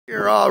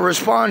Your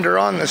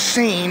responder on the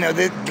scene of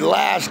the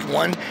last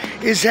one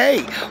is,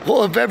 hey,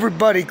 well, if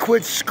everybody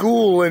quits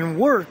school and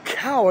work,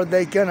 how are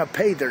they going to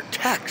pay their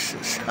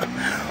taxes?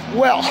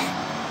 Well,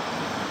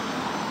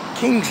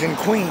 kings and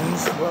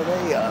queens, well,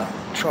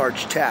 they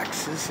charge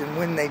taxes, and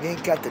when they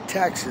ain't got the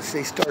taxes,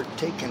 they start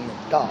taking the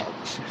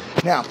dogs.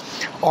 Now,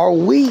 are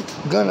we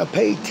going to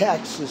pay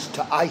taxes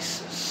to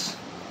ISIS?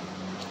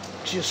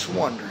 Just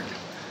wondering.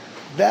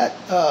 That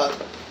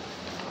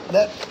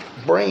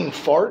brain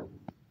fart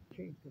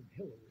came from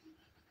Hillary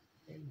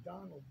and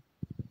Donald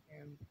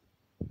and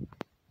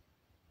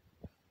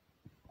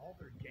all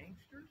their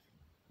gangsters.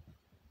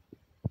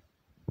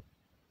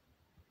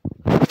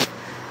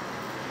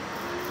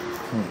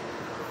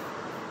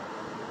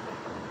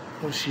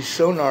 Well, she's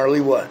so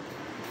gnarly, what?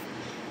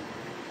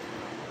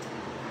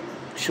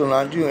 She'll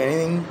not do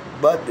anything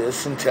but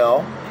this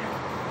until,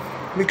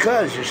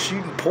 because you're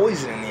shooting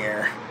poison in the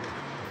air.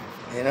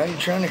 You know, you're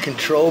trying to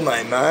control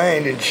my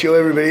mind and show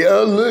everybody,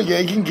 oh, look,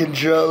 I can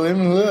control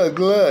him. Look,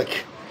 look.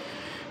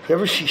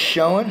 Whoever she's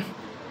showing,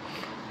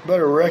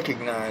 better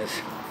recognize.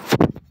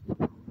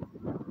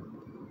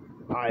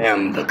 I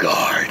am the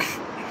guard.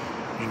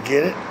 You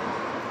get it?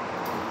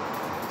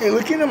 Hey,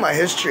 look into my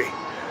history.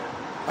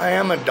 I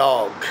am a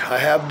dog. I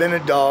have been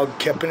a dog,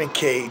 kept in a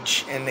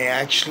cage, and they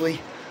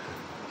actually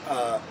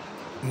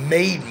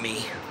made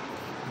me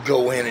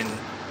go in and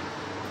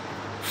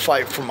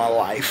fight for my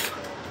life.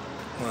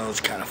 One of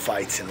those kind of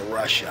fights in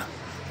Russia.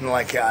 And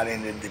like how it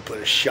ended, they put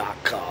a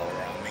shock collar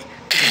on me.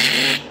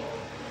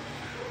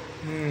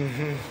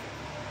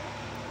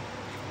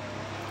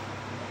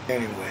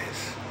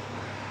 Anyways,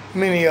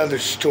 many other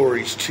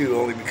stories too,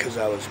 only because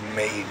I was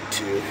made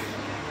to.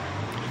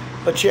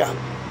 But yeah,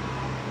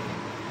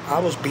 I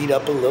was beat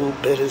up a little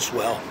bit as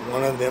well.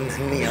 One of them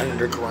in the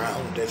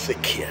underground as a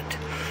kid.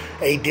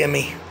 Hey,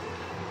 Demi,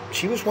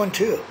 she was one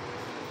too.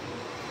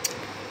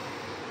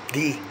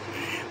 The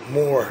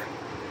more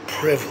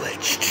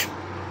privileged,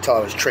 until I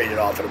was traded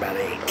off at about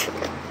 8.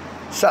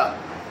 So,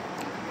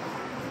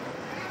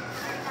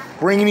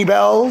 ring any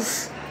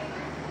bells?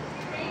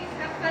 Thanks.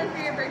 Have fun for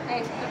your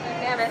birthday.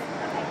 Damn it.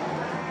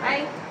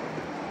 Bye.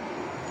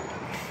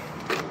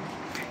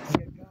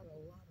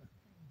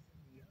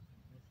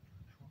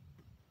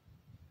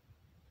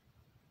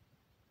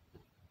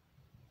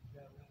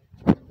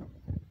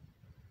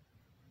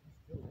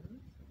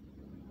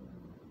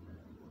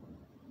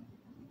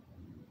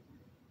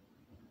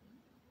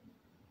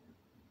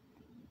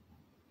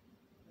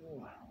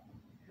 Wow,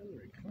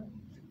 Hillary Clinton's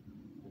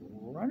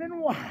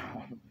running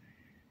wild.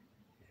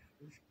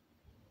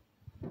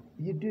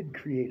 You did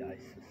create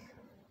ISIS,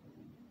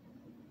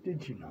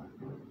 did you not?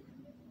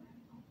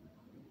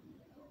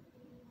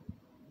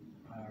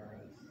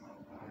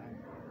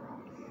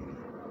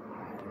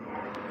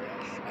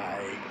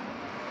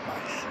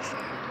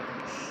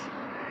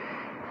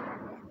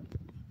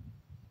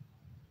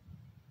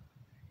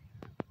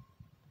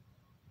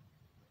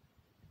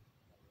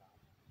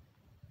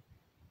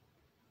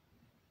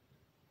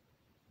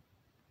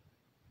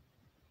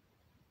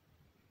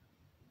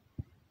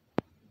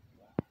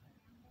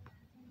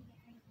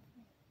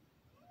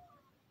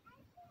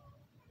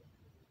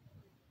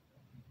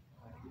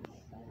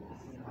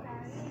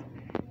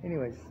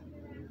 Anyways,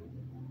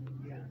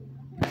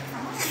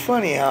 it's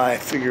funny how I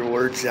figure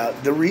words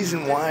out. The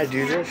reason why I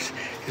do this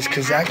is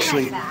because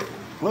actually,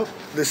 look,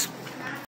 this